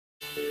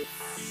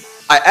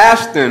I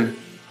asked him,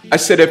 I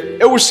said, if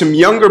there were some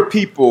younger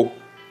people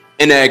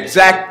in the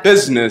exact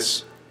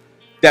business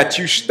that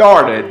you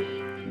started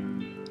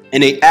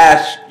and they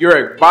asked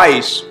your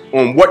advice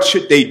on what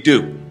should they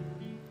do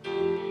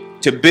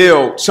to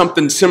build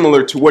something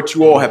similar to what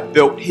you all have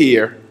built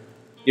here,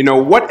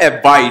 what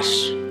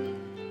advice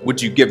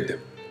would you give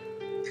them?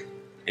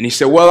 And he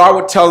said, well, I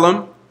would tell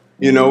them,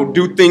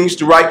 do things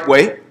the right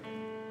way,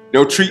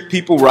 treat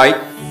people right.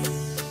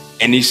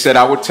 And he said,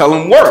 I would tell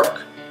them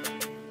work,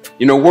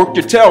 work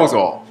your tails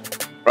off,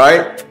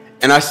 right?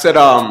 And I said,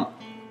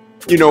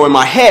 in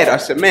my head, I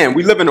said, man,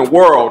 we live in a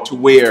world to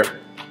where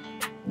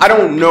I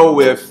don't know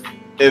if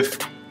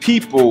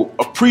people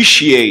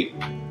appreciate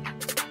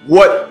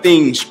what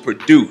things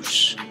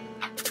produce.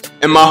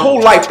 In my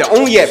whole life, the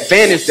only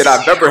advantage that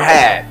I've ever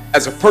had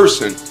as a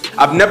person,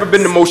 I've never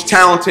been the most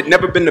talented,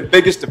 never been the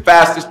biggest, the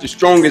fastest, the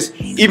strongest,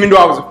 even though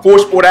I was a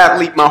four-sport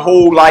athlete my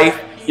whole life,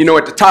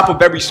 at the top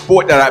of every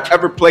sport that I've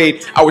ever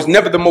played, I was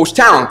never the most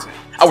talented.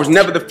 I was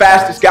never the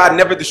fastest guy,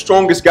 never the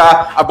strongest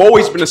guy. I've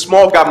always been a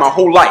small guy my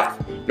whole life.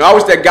 I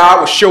was that guy who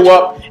would show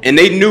up and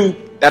they knew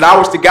that I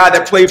was the guy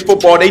that played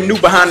football. They knew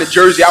behind the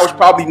jersey I was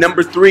probably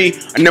number 3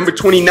 or number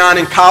 29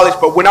 in college.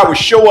 But when I would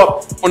show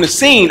up on the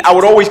scene, I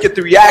would always get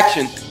the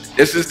reaction,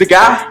 this is the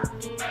guy?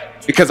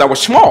 Because I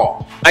was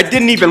small. I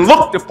didn't even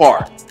look the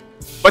part.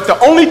 But the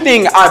only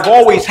thing I've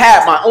always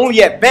had, my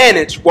only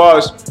advantage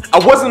was I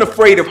wasn't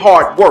afraid of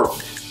hard work.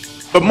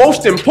 But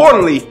most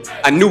importantly,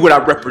 I knew what I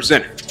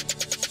represented.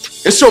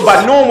 And so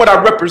by knowing what I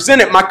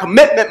represented, my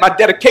commitment, my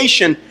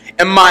dedication,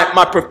 and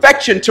my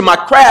perfection to my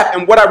craft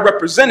and what I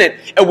represented,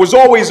 it was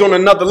always on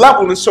another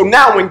level. And so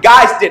now when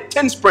guys did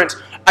 10 sprints,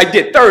 I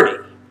did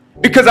 30.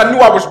 Because I knew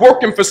I was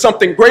working for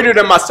something greater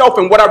than myself,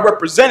 and what I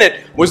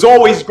represented was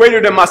always greater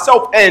than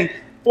myself. And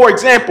for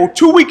example,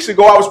 2 weeks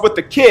ago, I was with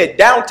a kid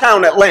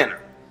downtown Atlanta.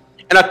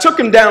 And I took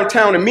him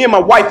downtown, and me and my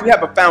wife, we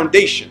have a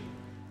foundation.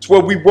 It's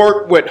where we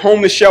work with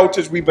homeless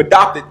shelters. We've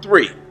adopted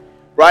 3,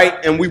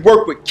 right? And we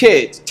work with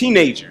kids,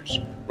 teenagers,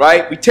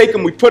 right? We take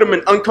them, we put them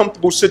in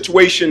uncomfortable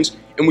situations,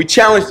 and we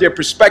challenge their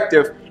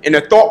perspective and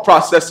their thought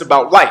process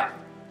about life.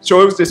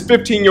 So it was this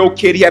 15-year-old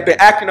kid. He had been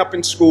acting up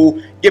in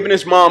school, giving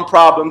his mom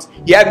problems.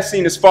 He hadn't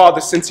seen his father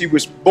since he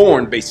was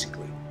born,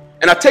 basically.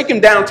 And I take him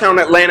downtown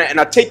Atlanta, and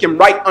I take him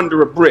right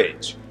under a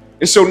bridge.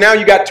 And so now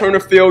you got Turner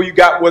Field, you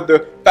got where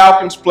the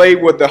Falcons play,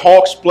 where the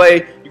Hawks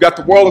play, you got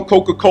the world of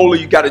Coca-Cola,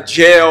 you got a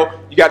jail,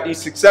 you got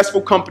these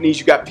successful companies,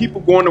 you got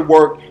people going to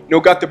work,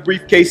 got the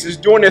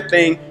briefcases, doing their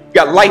thing, you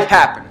got life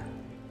happening.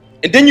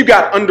 And then you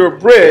got under a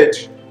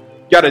bridge,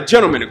 you got a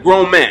gentleman, a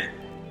grown man,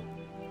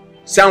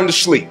 sound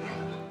asleep,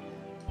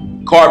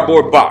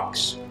 cardboard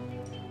box,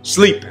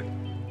 sleeping,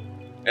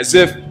 as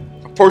if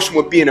a person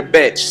would be in a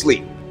bed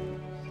sleep.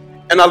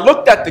 And I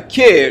looked at the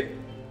kid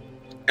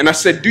and I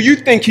said, do you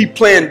think he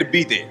planned to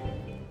be there?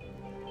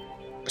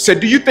 I said,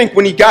 do you think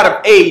when he got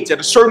of age at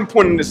a certain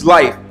point in his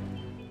life,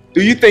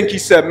 do you think he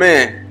said,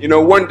 man,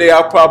 one day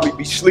I'll probably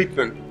be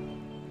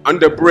sleeping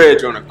under a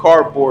bridge on a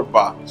cardboard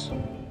box?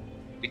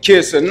 The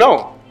kid said,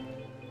 no.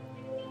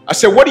 I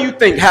said, what do you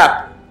think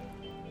happened?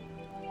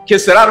 The kid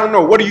said, I don't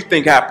know. What do you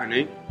think happened,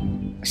 eh?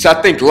 I said,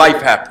 I think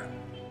life happened.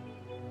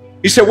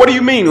 He said, what do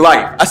you mean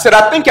life? I said,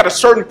 I think at a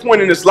certain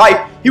point in his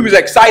life, he was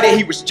excited,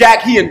 he was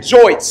jacked, he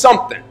enjoyed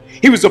something.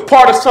 He was a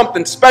part of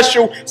something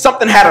special,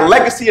 something had a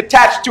legacy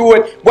attached to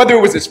it, whether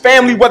it was his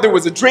family, whether it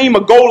was a dream,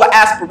 a goal, an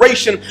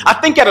aspiration. I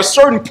think at a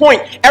certain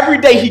point, every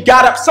day he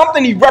got up,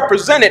 something he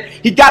represented,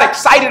 he got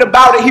excited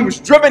about it, he was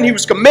driven, he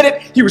was committed,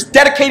 he was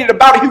dedicated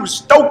about it, he was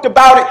stoked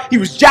about it, he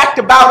was jacked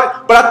about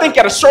it. But I think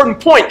at a certain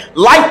point,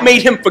 life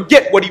made him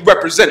forget what he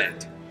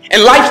represented.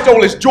 And life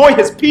stole his joy,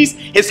 his peace,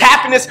 his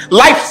happiness.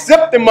 Life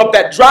stripped him of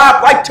that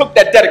drive. Life took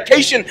that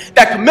dedication,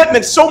 that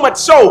commitment, so much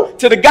so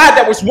to the guy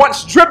that was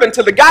once driven,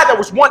 to the guy that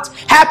was once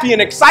happy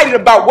and excited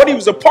about what he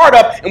was a part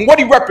of and what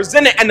he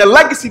represented and the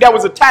legacy that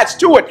was attached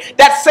to it.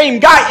 That same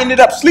guy ended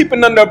up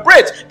sleeping under a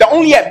bridge. The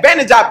only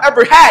advantage I've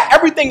ever had,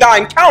 everything I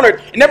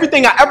encountered and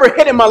everything I ever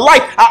hit in my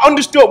life, I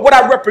understood what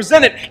I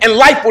represented, and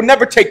life will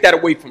never take that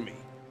away from me.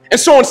 And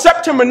so on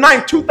September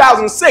 9th,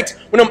 2006,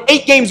 when I'm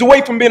 8 games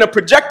away from being a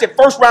projected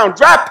first-round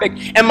draft pick,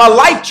 and my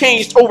life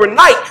changed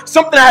overnight,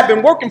 something I had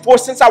been working for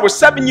since I was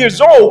 7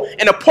 years old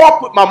in a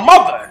park with my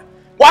mother,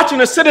 watching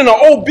her sit in an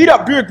old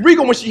beat-up Buick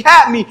Regal when she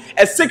had me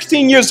at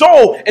 16 years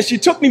old, and she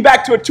took me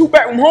back to a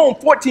 2-bedroom home,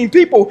 14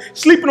 people,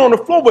 sleeping on the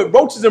floor with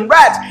roaches and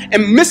rats,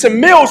 and missing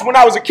meals when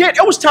I was a kid.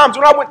 It was times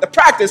when I went to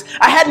practice,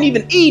 I hadn't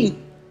even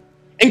eaten.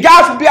 And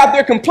guys would be out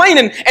there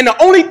complaining, and the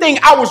only thing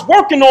I was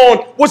working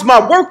on was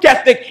my work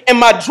ethic and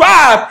my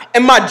drive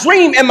and my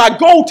dream and my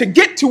goal to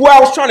get to where I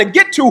was trying to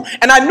get to.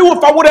 And I knew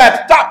if I would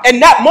have stopped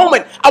in that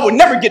moment, I would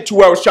never get to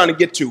where I was trying to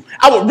get to.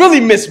 I would really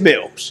miss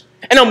meals.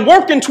 And I'm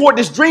working toward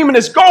this dream and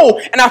this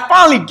goal, and I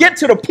finally get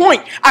to the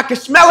point. I could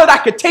smell it, I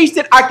could taste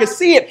it, I could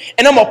see it,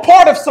 and I'm a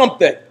part of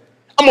something.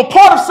 I'm a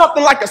part of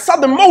something like a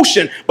Southern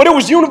Motion, but it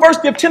was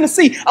University of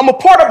Tennessee. I'm a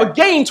part of a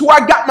game to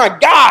where I got my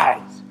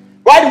guys.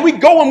 right? And we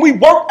go and we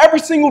work every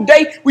single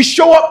day. We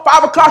show up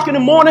 5 o'clock in the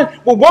morning.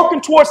 We're working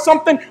towards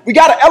something. We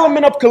got an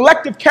element of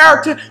collective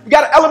character. We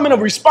got an element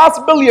of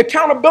responsibility,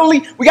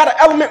 accountability. We got an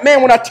element,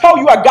 man, when I tell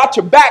you I got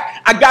your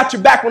back, I got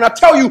your back. When I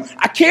tell you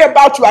I care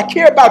about you, I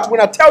care about you.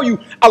 When I tell you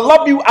I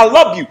love you, I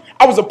love you.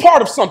 I was a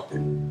part of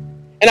something.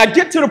 And I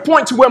get to the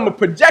point to where I'm a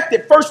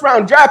projected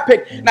first-round draft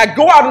pick, and I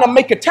go out and I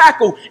make a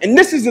tackle, and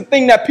this is the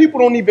thing that people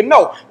don't even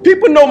know.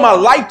 People know my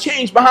life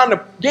changed behind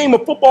the game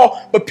of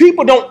football, but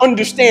people don't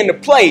understand the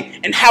play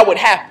and how it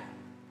happened.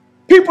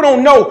 People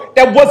don't know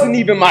that wasn't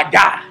even my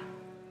guy.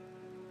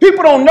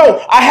 People don't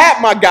know I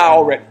had my guy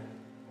already.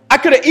 I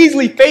could have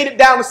easily faded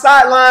down the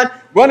sideline,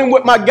 running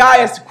with my guy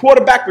as the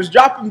quarterback was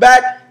dropping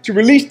back to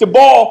release the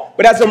ball,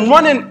 but as I'm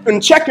running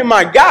and checking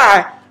my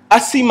guy, I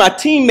see my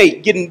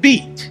teammate getting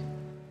beat.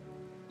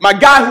 My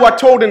guy who I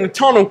told in the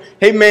tunnel,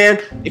 hey man,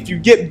 if you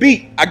get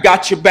beat, I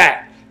got your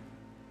back.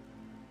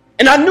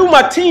 And I knew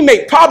my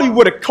teammate probably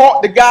would have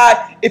caught the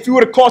guy if he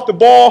would have caught the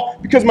ball,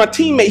 because my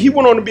teammate, he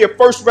went on to be a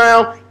first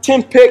round,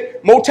 10th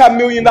pick,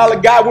 multi-million-dollar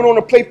guy, went on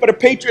to play for the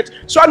Patriots.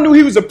 So I knew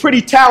he was a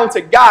pretty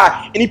talented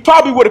guy, and he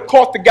probably would have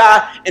caught the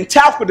guy and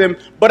tackled him.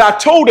 But I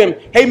told him,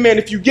 hey man,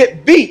 if you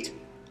get beat,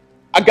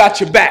 I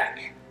got your back.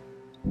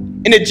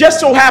 And it just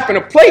so happened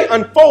a play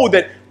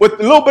unfolded with a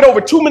little bit over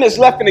 2 minutes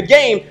left in the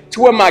game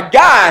to where my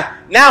guy,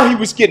 now he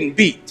was getting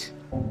beat.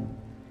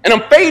 And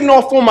I'm fading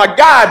off on my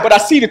guy, but I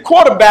see the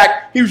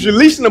quarterback, he was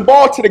releasing the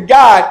ball to the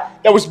guy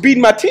that was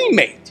beating my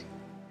teammate.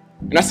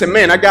 And I said,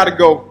 man, I got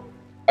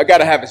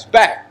to have his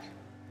back.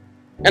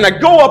 And I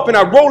go up and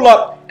I roll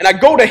up and I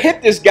go to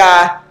hit this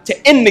guy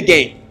to end the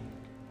game.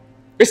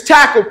 This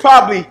tackle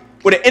probably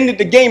would have ended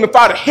the game if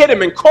I'd have hit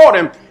him and caught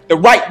him the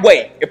right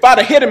way. If I'd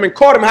have hit him and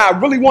caught him how I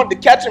really wanted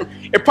to catch him,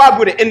 it probably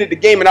would have ended the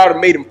game and I would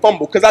have made him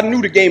fumble, because I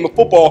knew the game of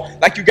football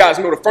like you guys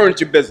know the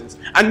furniture business.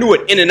 I knew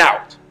it in and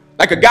out.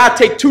 Like a guy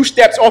take 2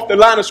 steps off the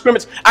line of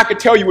scrimmage, I could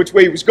tell you which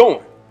way he was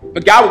going. A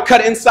guy would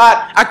cut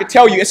inside, I could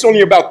tell you it's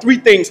only about 3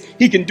 things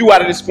he can do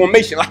out of this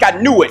formation. Like I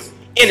knew it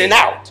in and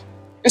out.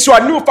 And so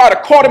I knew if I'd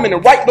have caught him in the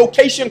right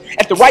location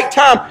at the right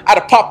time, I'd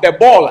have popped that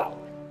ball out.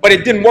 But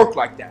it didn't work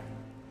like that.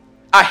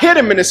 I hit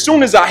him, and as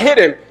soon as I hit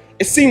him,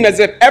 it seemed as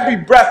if every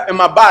breath in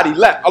my body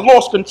left. I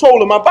lost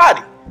control of my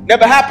body.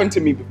 Never happened to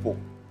me before.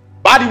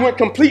 Body went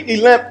completely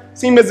limp.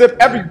 Seemed as if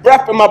every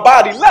breath in my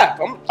body left.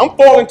 I'm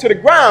falling to the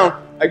ground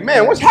like,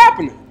 man, what's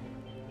happening?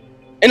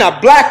 And I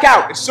black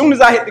out. As soon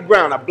as I hit the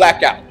ground, I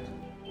black out.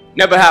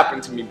 Never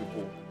happened to me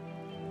before.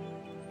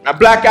 I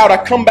black out.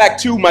 I come back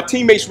to. My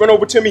teammates run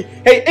over to me.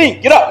 Hey,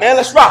 Ink, get up, man.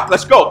 Let's rock.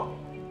 Let's go.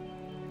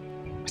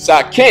 I said,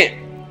 I can't.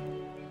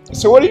 I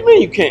said, what do you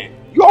mean you can't?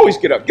 You always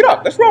get up. Get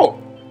up. Let's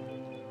roll.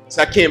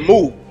 So I can't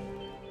move.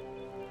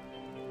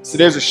 So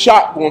there's a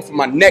shock going from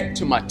my neck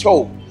to my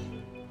toes.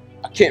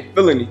 I can't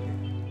feel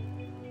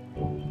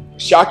anything. The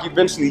shock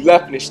eventually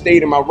left, and it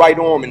stayed in my right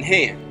arm and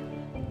hand.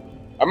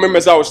 I remember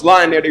as I was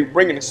lying there, they were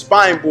bringing the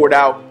spine board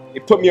out. They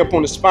put me up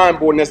on the spine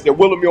board, and as they're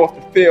wheeling me off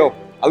the field,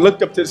 I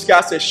looked up to the sky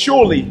and said,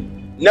 surely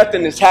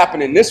nothing has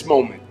happened in this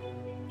moment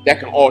that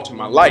can alter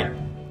my life.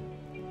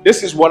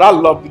 This is what I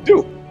love to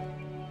do.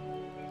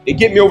 They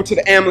get me over to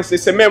the ambulance. They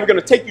said, man, we're going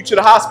to take you to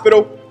the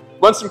hospital.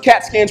 Run some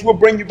CAT scans. We'll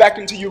bring you back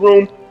into your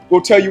room. We'll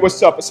tell you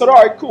what's up. I said, all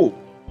right, cool.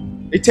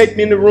 They take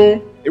me in the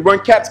room. They run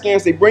CAT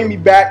scans. They bring me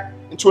back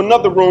into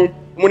another room.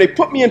 And when they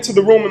put me into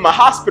the room in my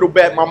hospital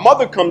bed, my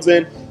mother comes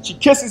in. She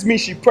kisses me.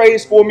 She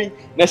prays for me.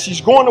 And as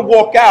she's going to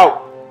walk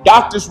out,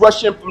 doctors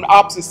rush in from the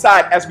opposite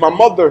side as my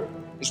mother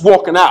is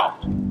walking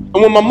out. And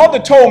when my mother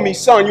told me,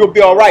 son, you'll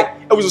be all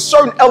right, there was a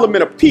certain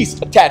element of peace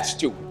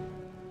attached to it.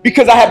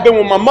 Because I had been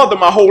with my mother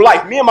my whole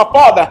life. Me and my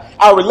father,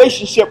 our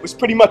relationship was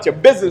pretty much a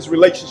business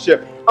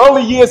relationship.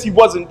 Early years, he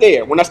wasn't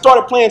there. When I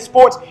started playing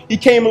sports, he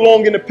came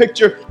along in the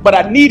picture, but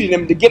I needed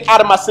him to get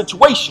out of my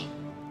situation,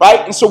 right?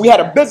 And so we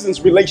had a business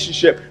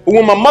relationship. But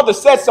when my mother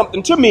said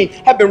something to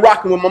me, I've been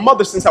rocking with my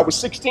mother since I was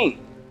 16.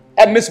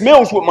 Had Miss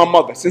Mills with my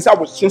mother since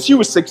she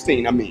was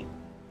 16, And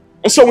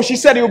so when she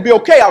said it would be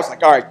okay, I was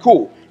like, all right,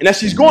 cool. And as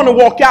she's going to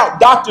walk out,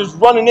 doctors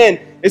running in,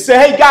 they say,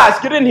 hey guys,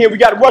 get in here. We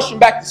got to rush him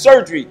back to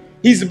surgery.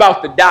 He's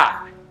about to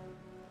die.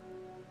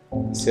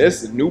 I said,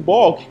 it's a new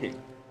ball game.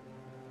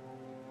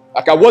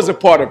 Like I was a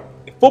part of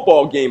the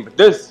football game, but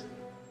this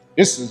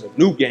is a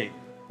new game.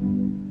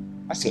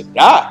 I said,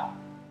 die?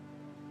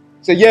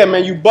 He said, yeah,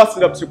 man, you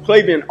busted up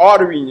subclavian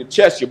artery in your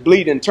chest. You're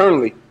bleeding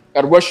internally.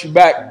 Got to rush you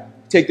back,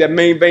 take that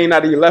main vein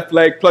out of your left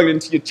leg, plug it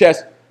into your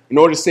chest in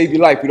order to save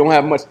your life. We don't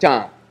have much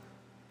time.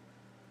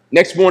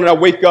 Next morning, I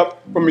wake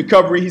up from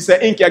recovery. He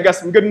said, Inky, I got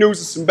some good news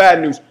and some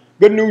bad news.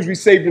 Good news, we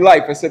saved your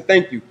life. I said,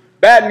 thank you.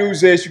 Bad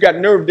news is you got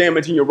nerve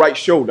damage in your right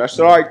shoulder. I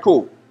said, all right,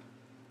 cool. He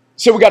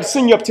said, we got to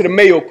send you up to the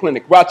Mayo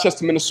Clinic,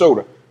 Rochester,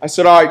 Minnesota. I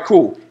said, all right,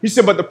 cool. He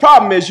said, but the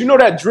problem is, you know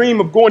that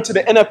dream of going to the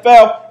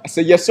NFL? I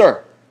said, yes,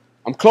 sir.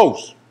 I'm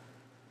close. He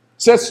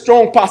said,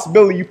 strong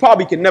possibility you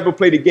probably can never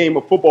play the game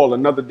of football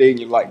another day in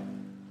your life.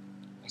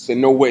 I said,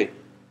 no way.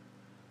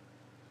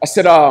 I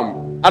said,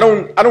 I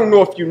don't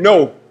know if you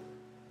know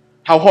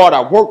how hard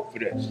I worked for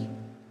this.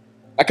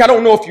 Like, I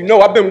don't know if you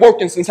know, I've been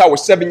working since I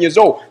was 7 years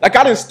old. Like,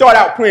 I didn't start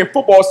out playing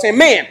football saying,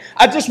 man,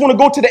 I just want to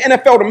go to the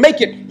NFL to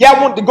make it. Yeah,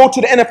 I want to go to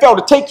the NFL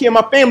to take care of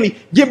my family,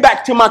 give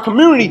back to my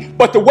community.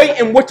 But the way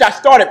in which I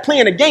started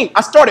playing the game,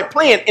 I started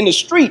playing in the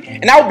street,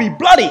 and I would be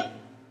bloody.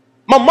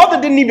 My mother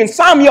didn't even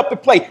sign me up to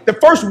play. The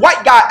first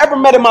white guy I ever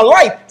met in my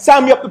life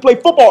signed me up to play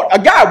football. A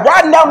guy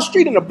riding down the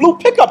street in a blue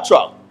pickup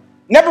truck.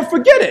 Never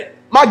forget it.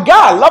 My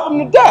guy, love him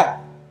to death.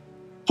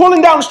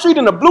 Pulling down the street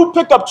in a blue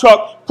pickup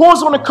truck,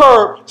 pulls on the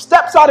curb,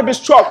 steps out of his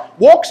truck,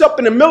 walks up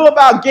in the middle of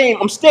our game.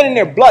 I'm standing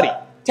there bloody,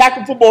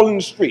 tackling football in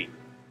the street.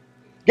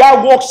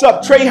 Guy walks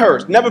up, Trey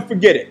Hurst, never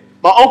forget it.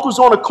 My uncle's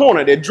on the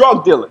corner, they're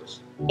drug dealers,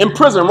 in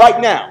prison right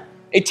now.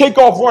 They take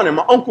off running.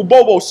 My Uncle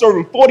Bobo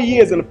serving 40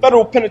 years in the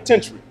federal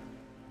penitentiary.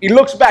 He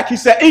looks back, he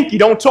said, Inky,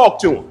 don't talk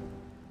to him.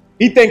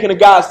 He thinking the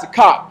guy's the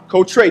cop.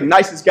 Coach Trey,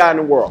 nicest guy in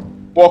the world.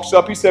 Walks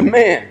up, he said,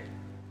 man,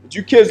 would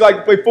you kids like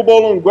to play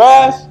football on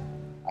grass?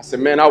 I said,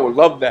 man, I would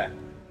love that.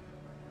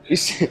 He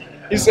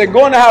said,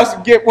 go in the house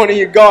and get one of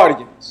your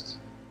guardians.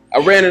 I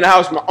ran in the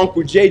house. My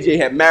Uncle JJ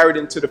had married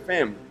into the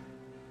family.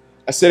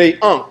 I said, hey,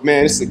 Unc,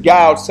 man, it's a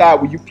guy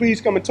outside. Will you please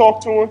come and talk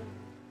to him?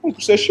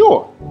 Uncle said,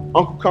 sure.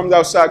 Uncle comes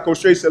outside.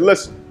 Coach Trey said,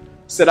 listen.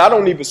 He said, I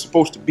don't even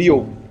supposed to be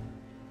over here.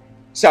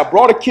 He said, I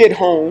brought a kid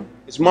home.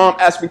 His mom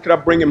asked me, could I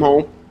bring him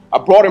home? I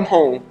brought him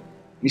home.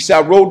 He said,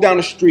 I rode down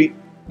the street.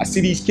 I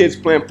see these kids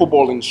playing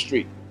football in the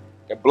street.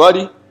 They're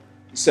bloody.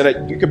 He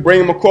said, you could bring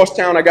him across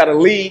town. I got a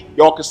lead.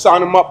 Y'all can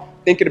sign him up.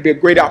 Think it'll be a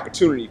great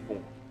opportunity for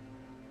him.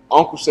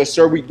 Uncle said,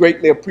 sir, we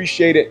greatly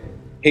appreciate it.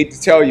 Hate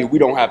to tell you, we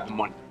don't have the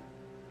money.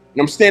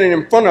 And I'm standing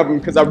in front of him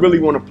because I really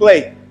want to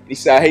play. And he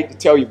said, I hate to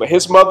tell you, but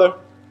his mother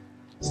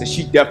said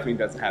she definitely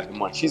doesn't have the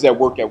money. She's at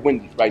work at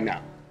Wendy's right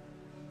now.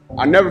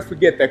 I'll never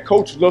forget that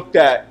coach looked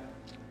at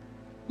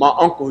my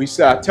uncle. He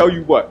said, I tell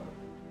you what.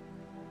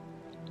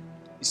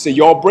 He said,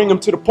 y'all bring him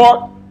to the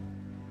park.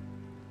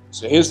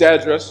 So here's the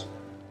address.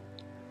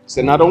 He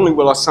said, not only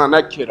will I sign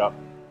that kid up,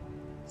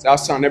 he said, I'll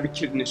sign every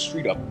kid in the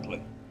street up to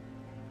play.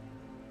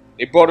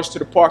 They brought us to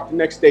the park the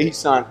next day. He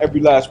signed every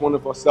last one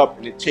of us up,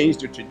 and it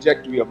changed the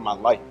trajectory of my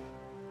life.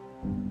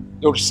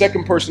 The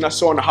second person I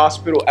saw in the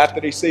hospital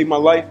after they saved my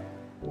life,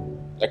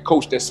 that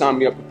coach that signed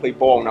me up to play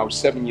ball when I was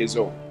 7 years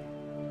old,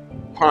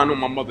 crying on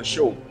my mother's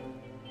shoulder.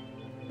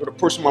 The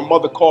person my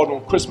mother called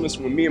on Christmas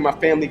when me and my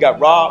family got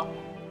robbed,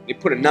 they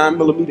put a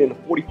 9mm and a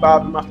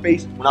 45 in my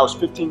face when I was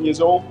 15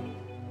 years old.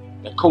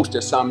 That coach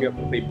that signed me up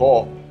to play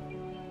ball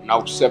when I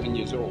was 7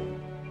 years old.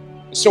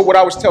 And so what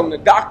I was telling the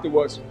doctor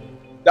was,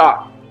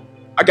 Doc,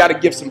 I got to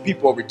give some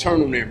people a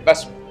return on their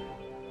investment.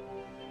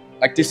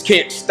 Like, this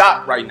can't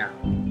stop right now.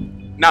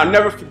 Now, I'll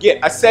never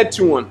forget, I said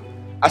to him,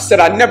 I said,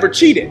 I never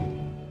cheated.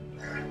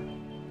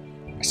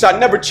 I said, I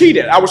never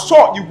cheated. I was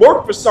taught you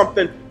work for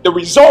something, the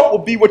result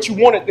will be what you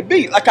want it to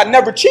be. Like, I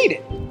never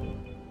cheated.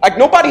 Like,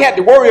 nobody had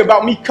to worry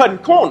about me cutting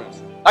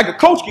corners. Like, a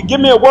coach could give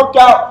me a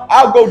workout,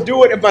 I'll go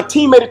do it. If my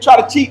teammate would try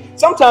to cheat,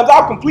 sometimes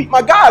I'll complete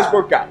my guy's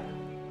workout.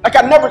 Like,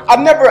 I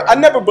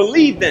never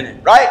believed in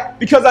it, right?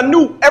 Because I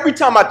knew every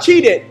time I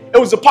cheated, it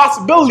was a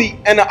possibility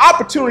and an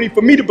opportunity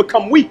for me to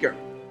become weaker.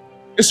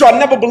 And so I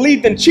never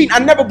believed in cheating. I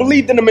never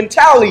believed in the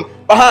mentality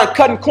behind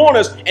cutting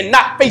corners and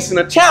not facing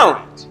a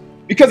challenge.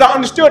 Because I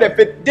understood if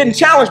it didn't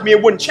challenge me,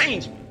 it wouldn't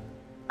change me.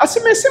 I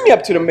said, man, send me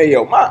up to the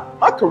Mayo.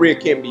 My career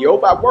can't be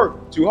over. I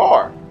worked too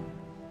hard.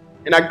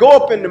 And I go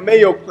up in the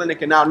Mayo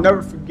Clinic, and I'll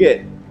never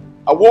forget.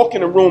 I walk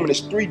in the room, and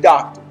there's 3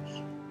 doctors.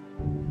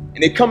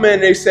 And they come in,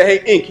 and they say,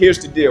 hey, Ink, here's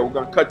the deal. We're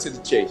going to cut to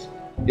the chase.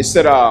 It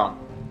said,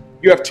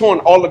 you have torn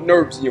all the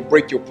nerves in your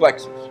brachial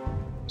plexus.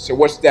 I said,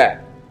 what's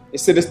that? It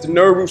said, it's the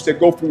nerve roots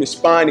that go from your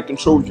spine and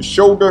controls your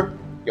shoulder,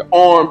 your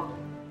arm,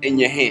 and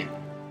your hand.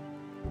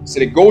 It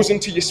said, it goes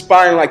into your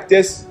spine like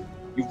this.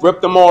 You've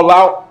ripped them all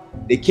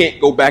out. They can't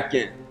go back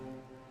in.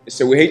 It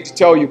said, we hate to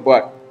tell you,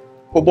 but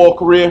football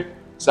career,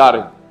 it's out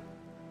of you.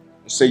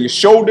 It said, your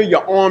shoulder,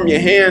 your arm, your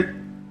hand,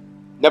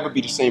 never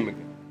be the same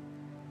again.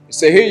 It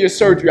said, here are your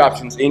surgery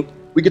options, Ink.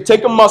 We could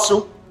take a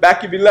muscle,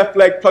 back of your left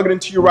leg, plug it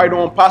into your right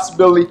arm,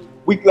 possibility,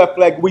 weak left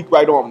leg, weak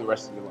right arm the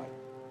rest of your life.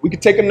 We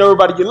could take a nerve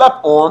out of your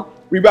left arm,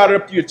 reroute it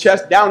up to your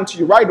chest, down into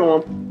your right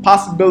arm,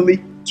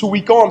 possibility, 2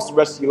 weak arms the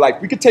rest of your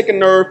life. We could take a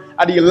nerve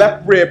out of your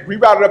left rib,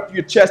 reroute it up to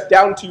your chest,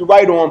 down into your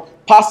right arm,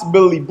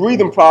 possibility,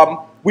 breathing problem,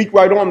 weak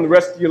right arm the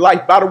rest of your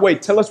life. By the way,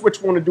 tell us what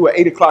you want to do at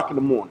 8 o'clock in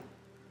the morning.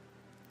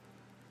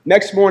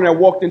 Next morning, I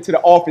walked into the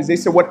office. They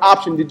said, what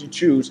option did you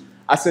choose?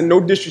 I said, no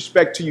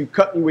disrespect to you.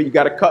 Cut me where you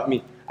got to cut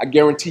me. I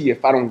guarantee you,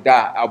 if I don't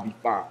die, I'll be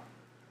fine.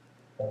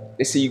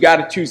 They said, you got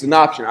to choose an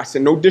option. I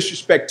said, no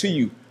disrespect to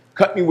you.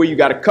 Cut me where you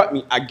got to cut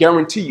me. I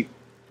guarantee you,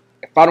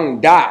 if I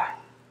don't die,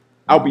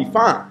 I'll be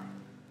fine.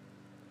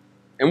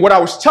 And what I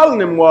was telling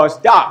them was,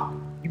 Doc,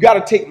 you got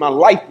to take my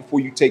life before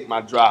you take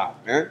my drive,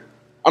 man.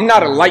 I'm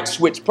not a light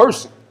switch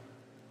person.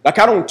 Like,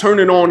 I don't turn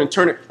it on and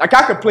turn it. Like,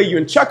 I could play you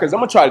in checkers. I'm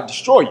going to try to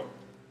destroy you.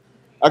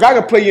 Like, I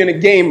could play you in a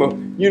game of,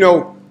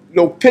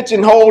 little pitch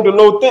and hold, a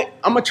little thing.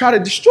 I'm going to try to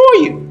destroy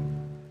you.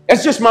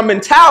 It's just my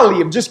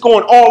mentality of just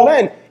going all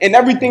in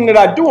everything that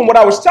I do. And what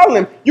I was telling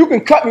him, you can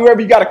cut me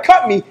wherever you got to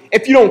cut me.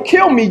 If you don't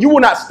kill me, you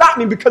will not stop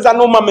me because I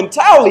know my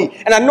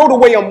mentality and I know the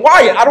way I'm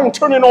wired. I don't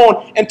turn it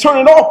on and turn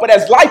it off. But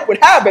as life would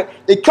have it,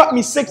 they cut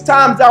me 6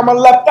 times down my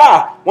left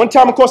thigh. One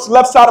time across the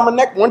left side of my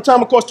neck, one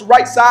time across the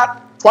right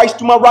side, twice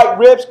through my right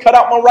ribs, cut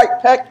out my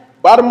right pec,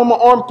 bottom of my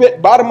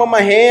armpit, bottom of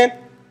my hand,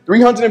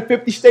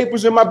 350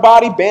 staples in my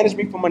body, bandaged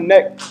me from my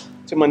neck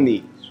to my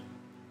knees.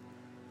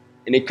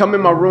 And they come in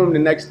my room the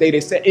next day.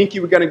 They said, Inky,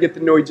 we're going to get to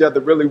know each other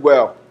really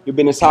well. You'll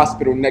be in this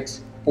hospital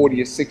next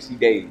 40 or 60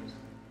 days.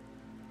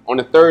 On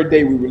the 3rd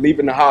day, we were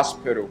leaving the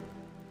hospital.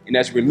 And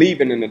as we're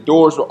leaving and the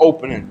doors were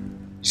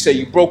opening, he said,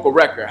 you broke a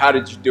record. How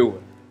did you do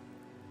it?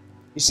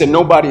 He said,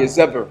 nobody has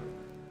ever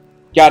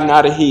gotten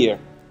out of here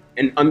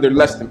in under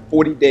less than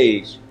 40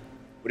 days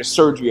with a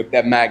surgery of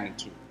that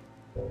magnitude.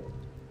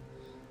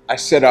 I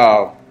said,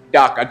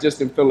 Doc, I just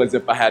didn't feel as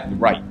if I had the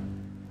right.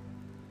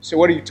 He said,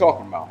 what are you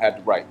talking about, had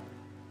the right?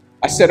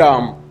 I said,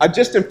 I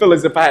just didn't feel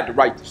as if I had the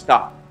right to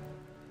stop.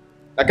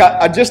 Like,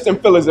 I just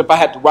didn't feel as if I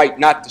had the right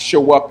not to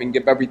show up and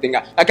give everything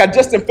out. Like, I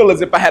just didn't feel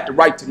as if I had the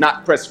right to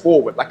not press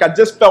forward. Like, I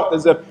just felt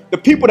as if the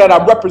people that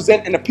I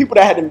represent and the people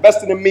that had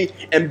invested in me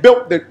and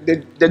built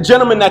the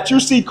gentleman that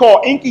you see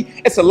called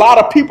Inky, it's a lot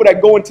of people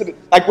that go into the,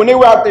 like when they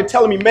were out there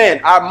telling me,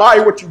 man, I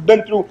admire what you've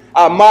been through.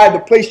 I admire the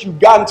place you've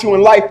gotten to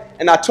in life.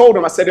 And I told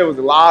them, I said, there was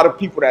a lot of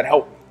people that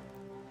helped me.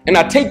 And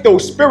I take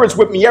those spirits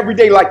with me every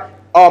day. Like,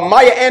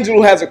 Maya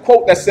Angelou has a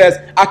quote that says,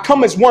 I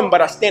come as one, but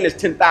I stand as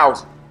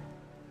 10,000.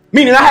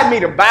 Meaning I had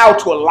made a vow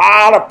to a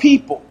lot of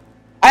people.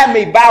 I had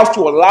made vows to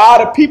a lot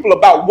of people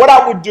about what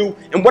I would do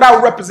and what I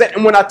would represent.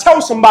 And when I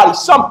tell somebody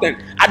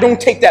something, I don't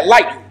take that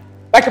lightly.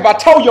 Like if I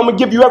tell you I'm going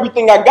to give you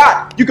everything I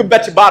got, you can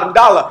bet your bottom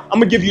dollar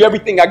I'm going to give you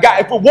everything I got.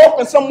 If we're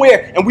walking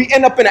somewhere and we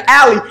end up in an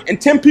alley and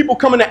 10 people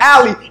come in the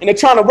alley and they're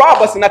trying to rob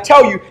us and I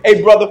tell you,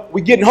 hey brother,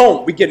 we're getting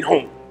home.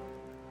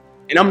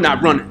 And I'm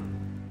not running.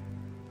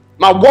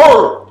 My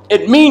word,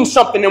 it means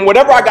something, and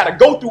whatever I got to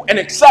go through and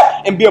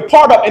accept and be a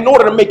part of in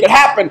order to make it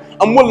happen,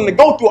 I'm willing to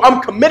go through.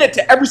 I'm committed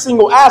to every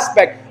single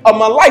aspect of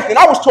my life. And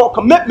I was taught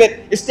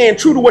commitment is staying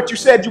true to what you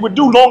said you would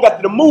do long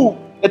after the mood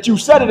that you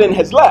said it in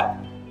has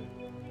left.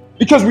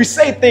 Because we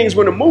say things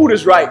when the mood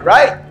is right?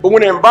 But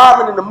when the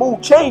environment and the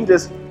mood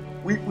changes,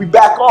 we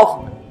back off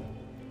of it.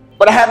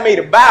 But I have made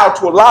a vow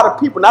to a lot of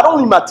people, not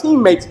only my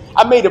teammates,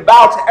 I made a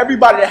vow to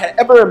everybody that had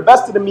ever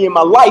invested in me in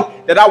my life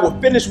that I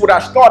would finish what I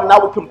started and I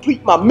would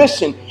complete my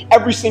mission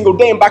every single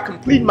day. And by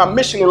completing my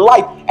mission in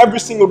life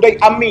every single day,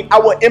 I mean I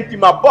will empty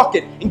my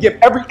bucket and give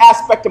every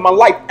aspect of my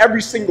life,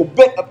 every single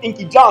bit of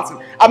Inky Johnson.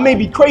 I may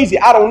be crazy,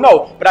 I don't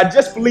know, but I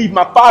just believe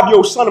my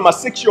 5-year-old son and my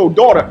 6-year-old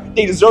daughter,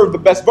 they deserve the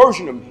best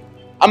version of me.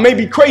 I may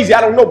be crazy,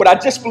 I don't know, but I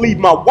just believe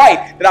my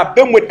wife that I've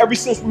been with ever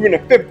since we were in the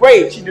 5th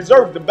grade, she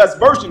deserves the best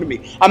version of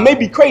me. I may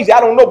be crazy, I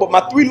don't know, but my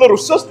 3 little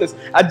sisters,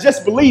 I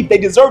just believe they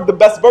deserve the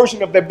best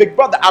version of their big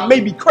brother. I may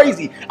be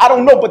crazy, I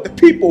don't know, but the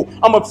people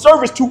I'm of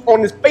service to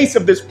on this face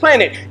of this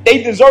planet,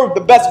 they deserve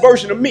the best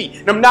version of me,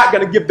 and I'm not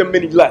going to give them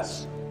any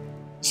less.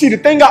 See, the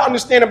thing I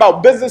understand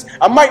about business,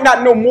 I might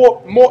not know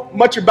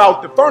much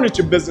about the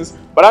furniture business,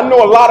 but I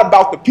know a lot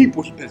about the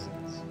people's business.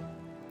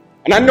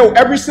 And I know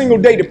every single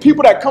day the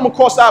people that come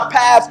across our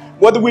paths,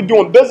 whether we're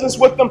doing business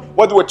with them,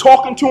 whether we're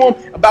talking to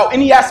them about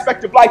any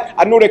aspect of life,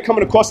 I know they're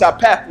coming across our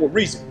path for a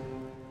reason.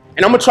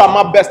 And I'm going to try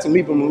my best to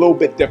leave them a little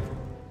bit different.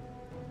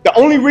 The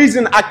only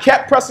reason I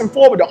kept pressing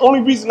forward, the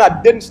only reason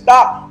I didn't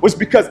stop was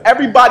because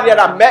everybody that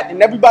I met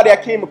and everybody I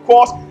came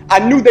across, I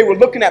knew they were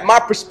looking at my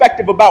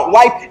perspective about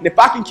life. And if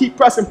I can keep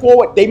pressing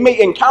forward, they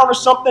may encounter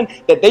something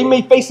that they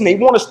may face and they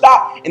want to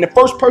stop. And the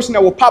first person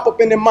that will pop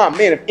up in their mind,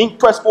 man, if Ink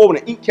pressed forward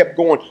and Ink kept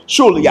going,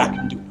 surely I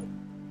can do it.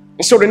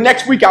 And so the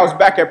next week I was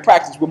back at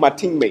practice with my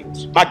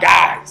teammates, my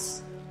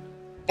guys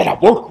that I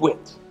work with.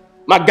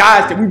 My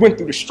guys that we went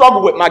through the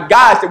struggle with, my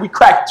guys that we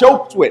cracked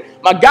jokes with,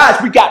 my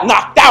guys we got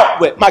knocked out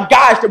with, my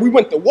guys that we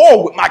went to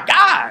war with, my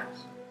guys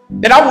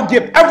that I would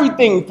give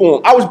everything for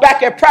them. I was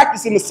back at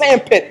practice in the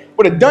sand pit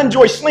with a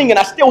Dunjoy sling and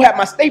I still had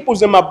my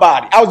staples in my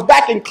body. I was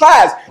back in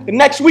class the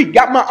next week,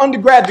 got my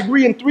undergrad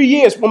degree in 3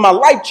 years when my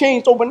life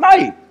changed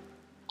overnight.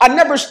 I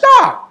never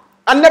stopped.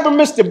 I never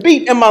missed a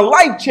beat and my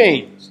life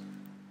changed.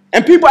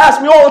 And people ask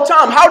me all the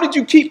time, how did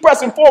you keep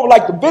pressing forward?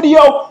 Like the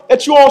video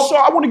that you all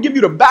saw, I want to give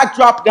you the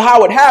backdrop to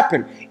how it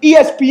happened.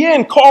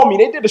 ESPN called me.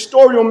 They did a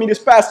story on me this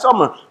past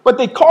summer. But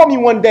they called me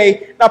one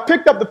day, and I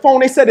picked up the phone.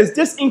 They said, is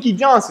this Inky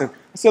Johnson?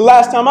 I said,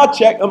 last time I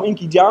checked, I'm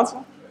Inky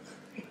Johnson.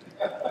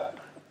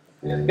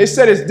 They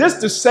said, is this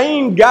the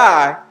same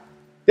guy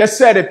that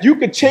said if you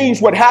could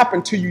change what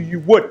happened to you, you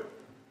wouldn't?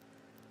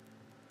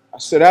 I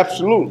said,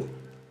 absolutely.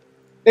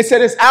 They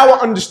said, it's our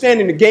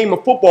understanding the game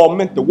of football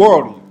meant the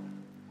world to you.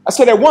 I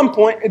said, at one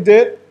point, it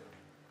did.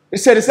 They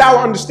said, it's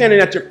our understanding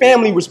that your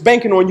family was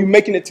banking on you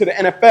making it to the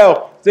NFL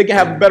so they can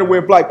have a better way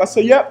of life. I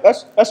said, yep,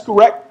 that's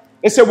correct.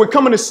 They said, we're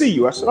coming to see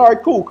you. I said, all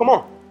right, cool, come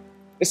on.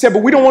 They said,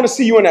 but we don't want to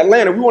see you in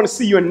Atlanta. We want to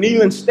see you in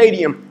Neyland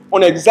Stadium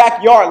on the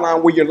exact yard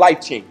line where your life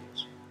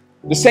changes.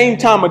 The same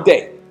time of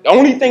day. The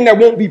only thing that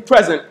won't be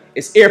present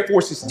is Air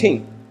Force's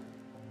team.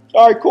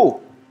 All right,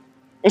 cool.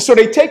 And so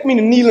they take me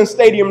to Neyland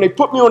Stadium. They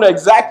put me on the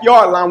exact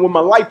yard line where my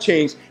life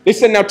changed. They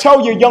said, now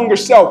tell your younger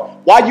self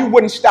why you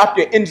wouldn't stop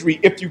your injury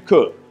if you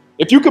could.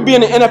 If you could be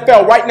in the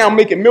NFL right now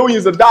making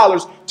millions of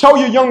dollars, tell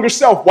your younger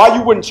self why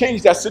you wouldn't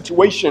change that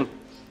situation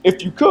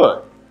if you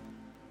could.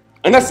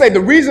 And I say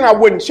the reason I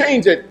wouldn't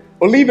change it,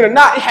 believe it or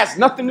not, it has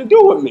nothing to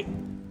do with me.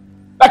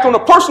 Like on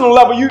a personal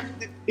level,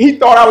 he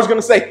thought I was going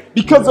to say,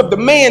 because of the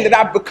man that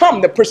I've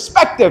become, the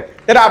perspective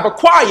that I've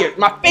acquired,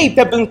 my faith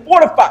has been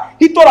fortified.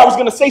 He thought I was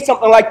going to say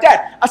something like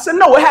that. I said,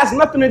 no, it has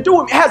nothing to do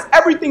with me. It has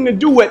everything to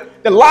do with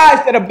the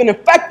lives that have been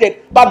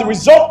affected by the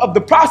result of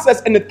the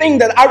process and the thing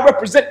that I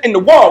represent in the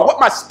world. What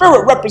my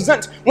spirit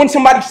represents when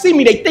somebody see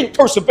me, they think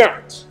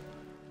perseverance.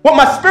 What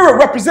my spirit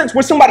represents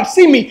when somebody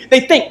see me,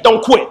 they think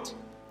don't quit.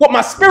 What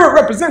my spirit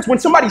represents when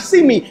somebody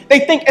see me,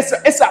 they think that's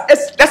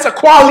a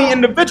quality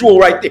individual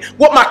right there.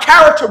 What my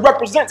character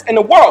represents in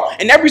the world.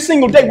 And every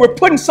single day we're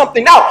putting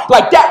something out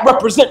like that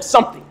represents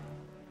something.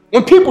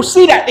 When people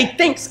see that, they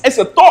think it's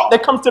a thought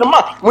that comes to the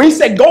mind. When he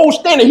said gold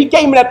standard, he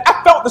gave me that,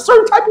 I felt a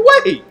certain type of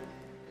way.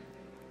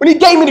 When he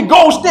gave me the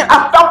gold standard,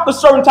 I felt a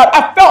certain type,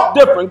 I felt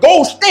different.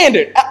 Gold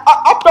standard,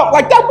 I felt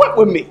like that went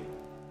with me.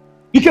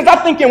 Because I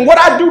think in what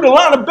I do, the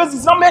line of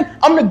business I'm in,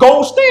 I'm the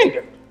gold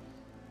standard.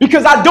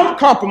 Because I don't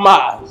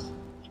compromise.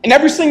 And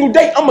every single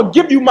day, I'm going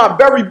to give you my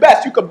very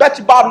best. You can bet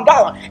your bottom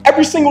dollar.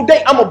 Every single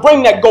day, I'm going to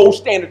bring that gold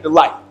standard to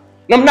life.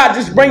 And I'm not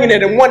just bringing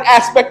it in one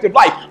aspect of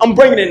life. I'm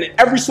bringing it in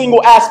every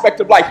single aspect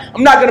of life.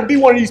 I'm not going to be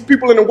one of these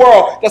people in the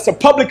world that's a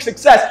public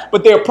success,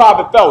 but they're a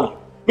private failure.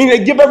 Meaning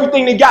they give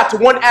everything they got to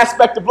one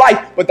aspect of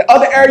life, but the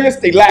other areas,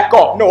 they lack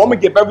off. No, I'm going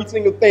to give every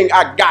single thing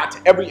I got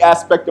to every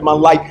aspect of my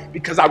life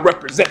because I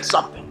represent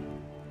something.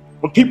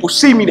 When people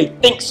see me, they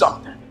think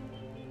something.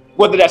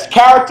 Whether that's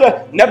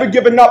character, never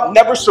giving up,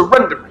 never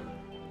surrendering.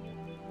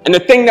 And the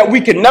thing that we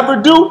can never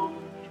do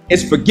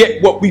is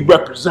forget what we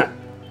represent.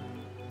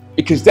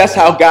 Because that's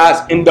how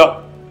guys end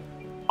up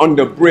on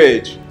the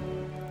bridge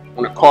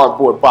on a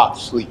cardboard box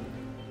sleep.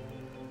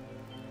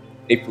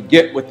 They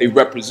forget what they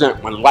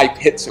represent when life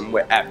hits them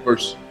with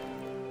adversity.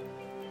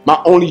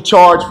 My only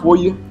charge for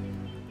you,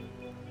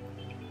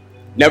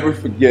 never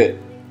forget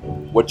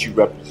what you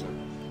represent.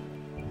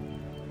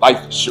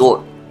 Life is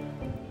short.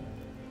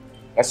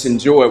 Let's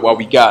enjoy it while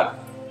we got it.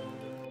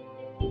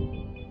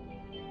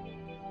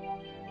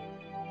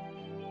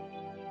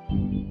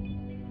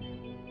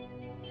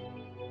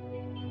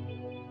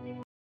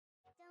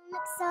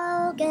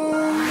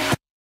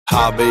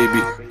 Ha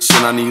baby,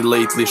 sina një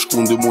lately,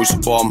 shkundu muj së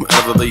pom,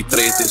 edhe dhe I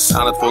treti.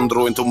 Sanet po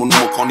ndrojnë të më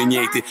nuk ka një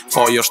njeti.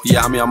 Fajo është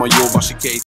jam, jam a jo bashikejt.